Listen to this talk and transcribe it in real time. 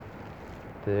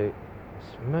the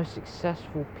most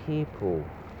successful people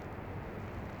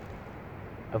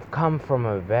have come from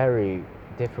a very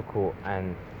difficult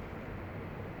and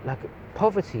like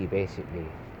poverty, basically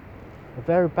a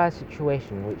very bad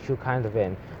situation which you're kind of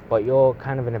in, but you're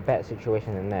kind of in a better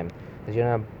situation than them because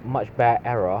you're in a much better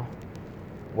era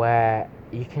where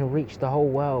you can reach the whole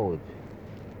world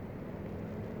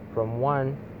from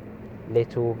one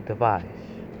little device.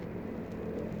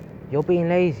 You're being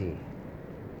lazy,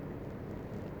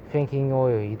 thinking, oh,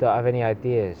 you don't have any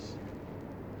ideas.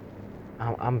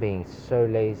 I'm being so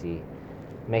lazy,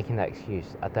 making that excuse.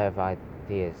 I don't have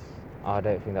ideas. Oh, I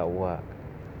don't think that'll work.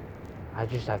 I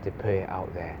just have to put it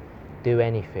out there. Do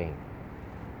anything.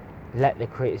 Let the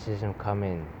criticism come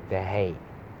in, the hate,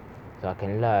 so I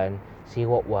can learn, see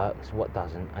what works, what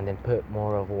doesn't, and then put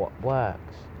more of what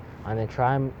works. And then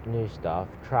try new stuff,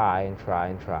 try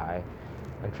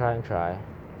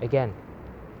again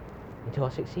until I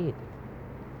succeed.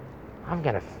 I'm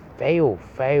gonna fail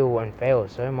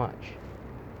so much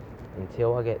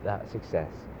until I get that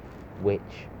success,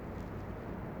 which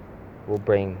will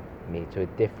bring me to a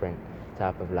different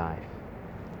type of life.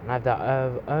 And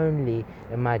I've only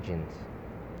imagined,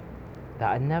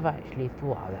 that I never actually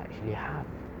thought I'd actually have,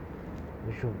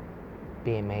 which would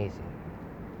be amazing.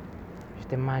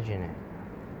 Just imagine it.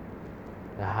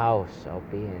 The house I'll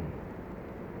be in,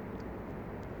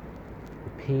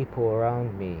 the people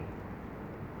around me,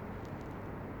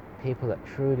 people that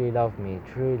truly love me,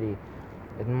 truly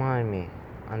admire me,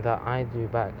 and that I do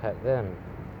back at them.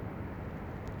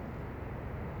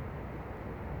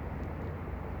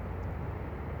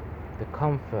 The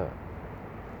comfort,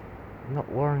 not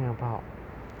worrying about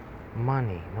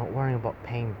money, not worrying about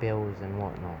paying bills and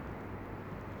whatnot.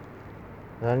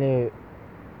 The only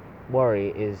worry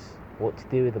is what to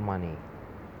do with the money.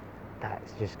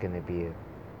 That's just going to be a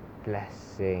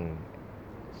blessing,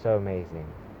 so amazing.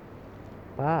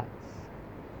 But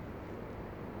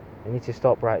you need to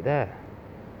stop right there.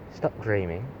 Stop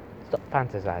dreaming, stop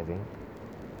fantasizing.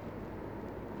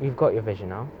 You've got your vision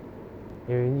now.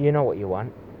 You know what you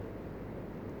want.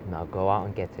 Now go out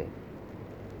and get it.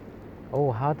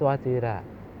 Oh, how do I do that?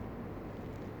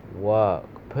 Work.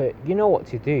 You know what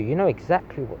to do. You know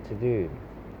exactly what to do.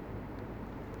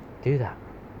 Do that.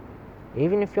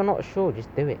 Even if you're not sure,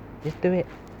 just do it. Just do it.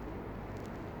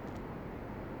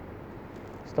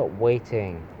 Stop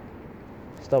waiting.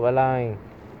 Stop allowing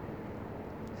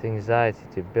this anxiety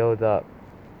to build up.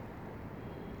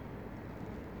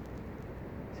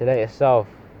 To let yourself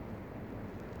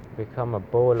become a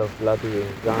ball of bloody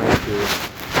anxiety.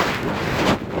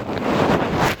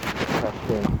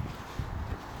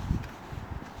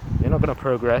 You're not going to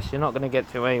progress. You're not going to get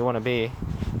to where you want to be.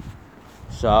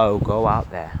 So go out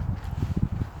there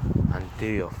and do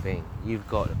your thing. You've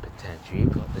got the potential.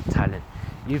 You've got the talent.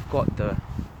 You've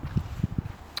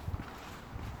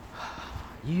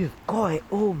got it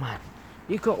all, man.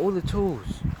 You've got all the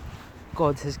tools.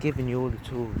 God has given you all the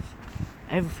tools.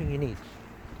 Everything you need.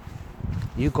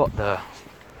 You got the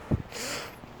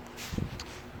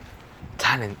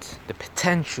talent, the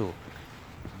potential,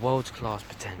 world-class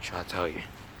potential, I tell you.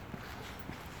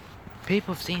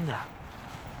 People have seen that,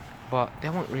 but they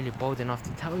weren't really bold enough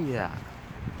to tell you that.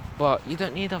 But you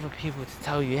don't need other people to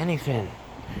tell you anything.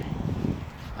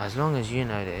 As long as you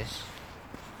know this,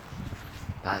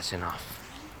 that's enough.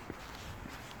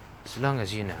 As long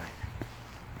as you know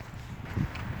it.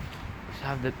 Just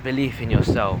have the belief in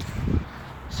yourself.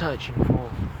 Searching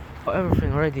for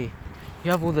everything already.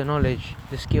 You have all the knowledge,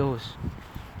 the skills,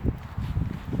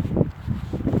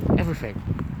 everything.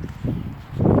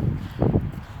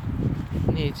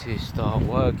 You need to start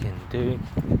working, doing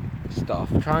stuff,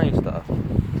 trying stuff.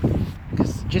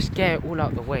 Because just get it all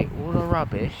out the way, all the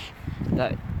rubbish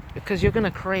because you're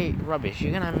gonna create rubbish,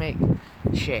 you're gonna make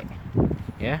shit.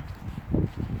 Yeah?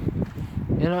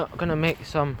 You're not gonna make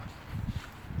some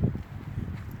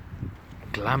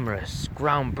glamorous,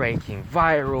 groundbreaking,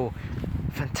 viral,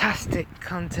 fantastic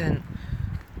content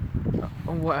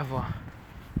or whatever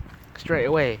straight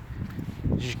away.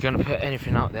 You're just gonna put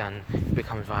anything out there and it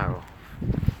becomes viral.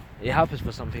 It happens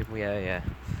for some people, yeah.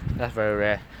 That's very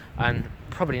rare and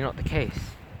probably not the case.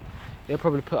 They'll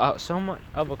probably put out so much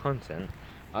other content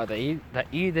that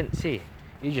you didn't see.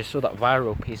 You just saw that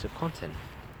viral piece of content.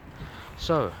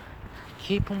 So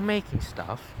keep on making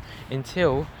stuff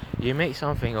until you make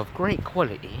something of great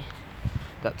quality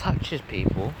that touches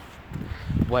people,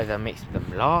 whether it makes them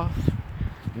laugh,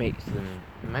 makes them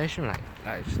emotional,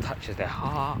 like it just touches their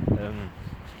heart,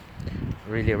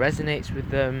 really resonates with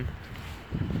them,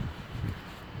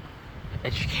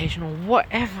 educational,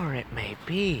 whatever it may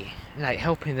be, like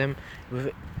helping them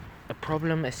with a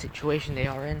problem, a situation they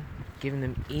are in. giving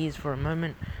them ease for a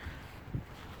moment,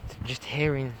 just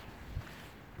hearing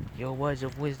your words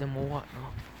of wisdom or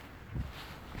whatnot,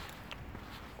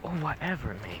 or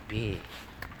whatever it may be.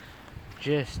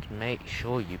 Just make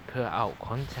sure you put out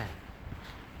content.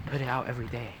 Put it out every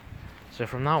day. So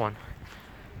from now on,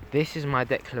 this is my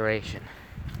declaration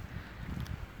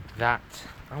that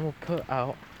I will put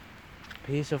out a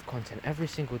piece of content every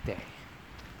single day.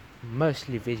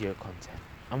 Mostly video content.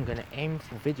 I'm going to aim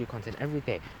for video content every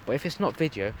day. But if it's not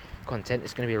video content,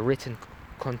 it's going to be written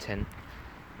content.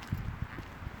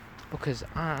 Because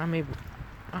I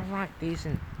write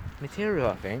decent material,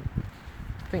 I think.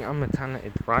 I think I'm a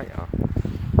talented writer.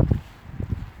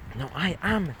 No, I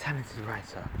am a talented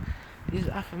writer. These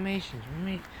affirmations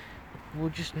will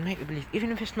just make you believe.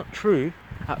 Even if it's not true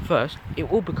at first,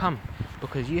 it will become.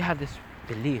 Because you have this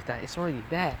belief that it's already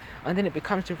there. And then it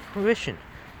becomes to fruition.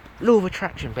 Law of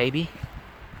attraction, baby.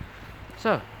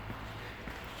 So,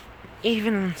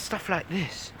 even stuff like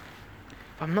this,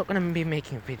 if I'm not going to be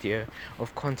making a video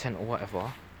of content or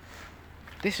whatever,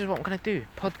 this is what I'm going to do.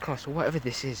 Podcast or whatever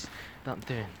this is that I'm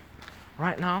doing.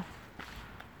 Right now,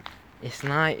 it's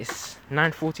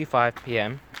 9:45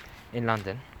 p.m. in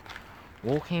London.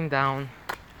 Walking down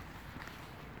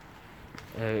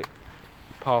a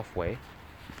pathway,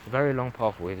 a very long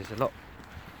pathway. There's a lot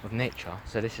of nature,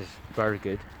 so this is very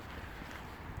good.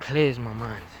 Clears my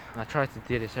mind. I try to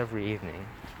do this every evening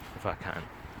if I can.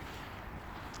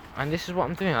 And this is what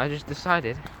I'm doing. I just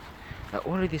decided that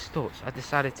all of these thoughts, I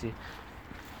decided to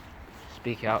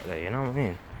speak it out there, you know what I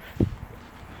mean?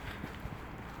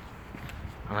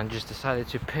 And I just decided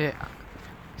to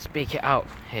speak it out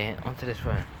here onto this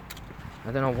phone.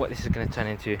 I don't know what this is going to turn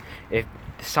into, if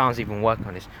the sounds even work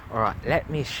on this. Alright, let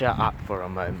me shut up for a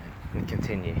moment and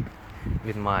continue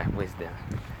with my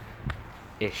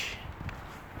wisdom-ish.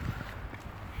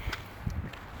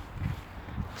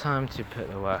 Time to put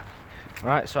the work.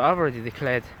 Right, so I've already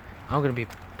declared I'm going to be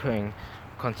putting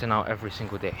content out every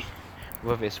single day.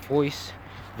 Whether it's voice,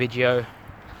 video,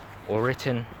 or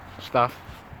written stuff.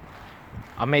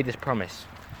 I made this promise.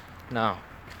 Now,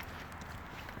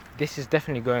 this is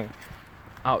definitely going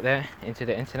out there into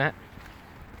the internet.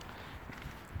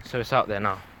 So it's out there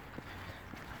now.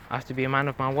 I have to be a man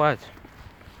of my word.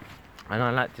 And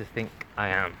I like to think I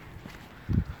am.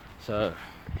 So,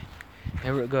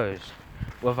 here it goes.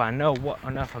 Whether I know what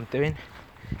on earth I'm doing,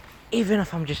 even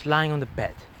if I'm just lying on the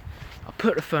bed, I'll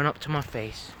put the phone up to my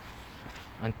face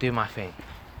and do my thing.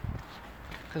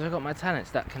 Because I've got my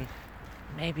talents that can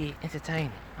maybe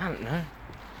entertain. I don't know.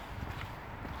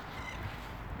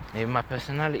 Maybe my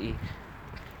personality,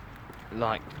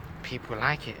 like, people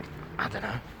like it. I don't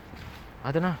know.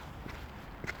 I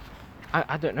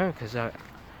don't know, because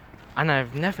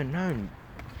I've never known,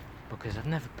 because I've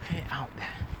never put it out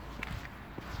there.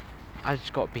 I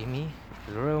just got to be me,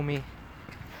 the real me.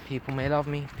 People may love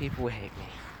me, people will hate me.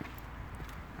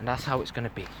 And that's how it's going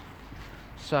to be.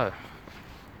 So,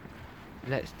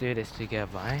 let's do this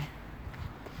together, eh?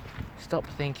 Stop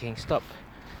thinking, stop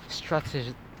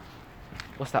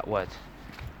what's that word?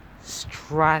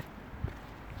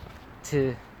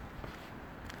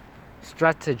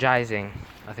 Strategizing,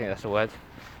 I think that's the word.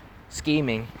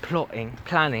 Scheming, plotting,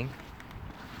 planning.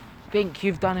 Think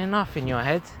you've done enough in your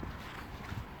head.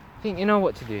 Think you know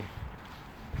what to do.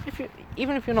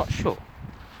 Even if you're not sure,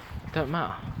 don't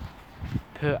matter.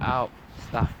 Put out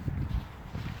stuff.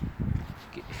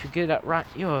 If you're good at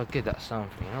you're good at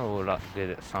something. You're all like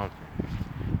good at something.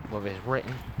 Whether it's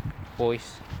written,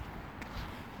 voice,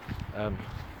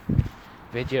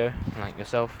 video, like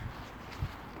yourself,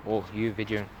 or you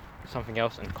videoing something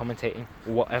else and commentating,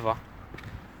 or whatever.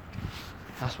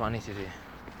 That's what I need to do.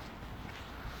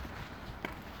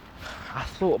 I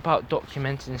thought about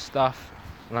documenting stuff,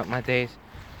 like my days,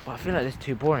 but I feel like it's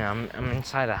too boring. I'm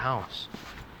inside a house,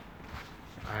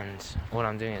 and all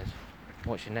I'm doing is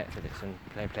watching Netflix and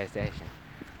playing PlayStation.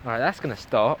 Alright, that's gonna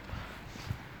stop.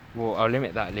 Well, I'll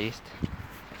limit that at least.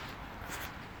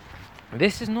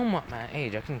 This is normal at my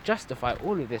age. I can justify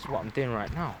all of this, what I'm doing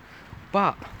right now.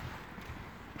 But,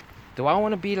 do I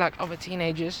want to be like other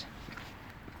teenagers?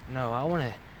 No, I want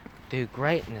to do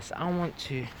greatness. I want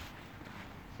to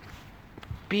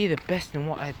be the best in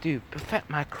what I do. Perfect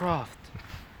my craft.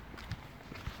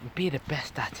 Be the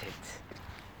best at it.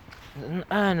 And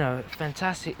earn a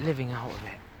fantastic living out of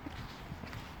it.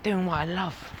 Doing what I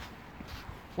love.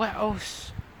 What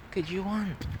else could you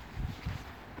want?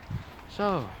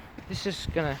 So, this is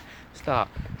gonna start.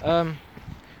 And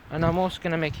I'm also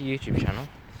gonna make a YouTube channel.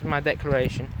 This is my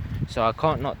declaration. So I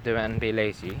can't not do it and be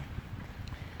lazy.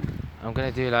 I'm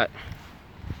gonna do like,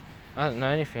 I don't know,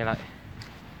 anything like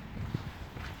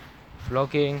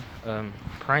vlogging,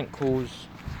 prank calls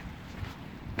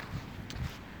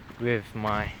with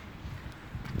my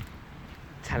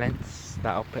talents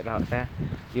that I'll put out there.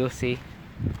 You'll see.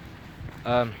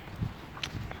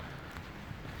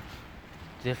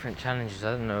 Different challenges,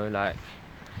 I don't know, like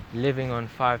living on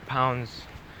 £5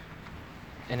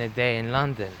 in a day in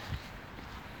London,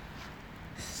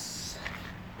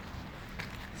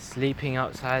 sleeping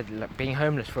outside, like being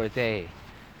homeless for a day,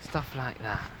 stuff like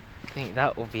that. I think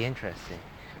that will be interesting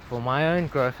for my own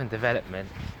growth and development,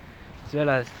 as well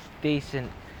as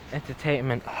decent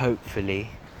entertainment,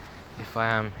 hopefully, if I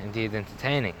am indeed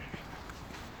entertaining.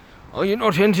 Are you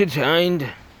not entertained?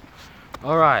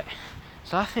 Alright,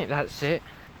 so I think that's it.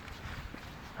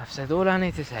 I've said all I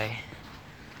need to say,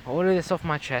 all of this off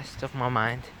my chest, off my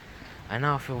mind, and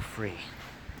now I feel free.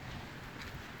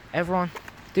 Everyone,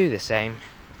 do the same.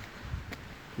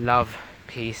 Love,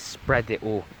 peace, spread it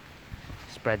all.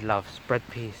 Spread love, spread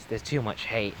peace. There's too much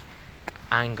hate,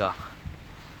 anger.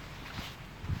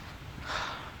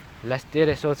 Let's do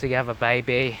this all together,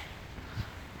 baby.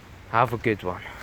 Have a good one.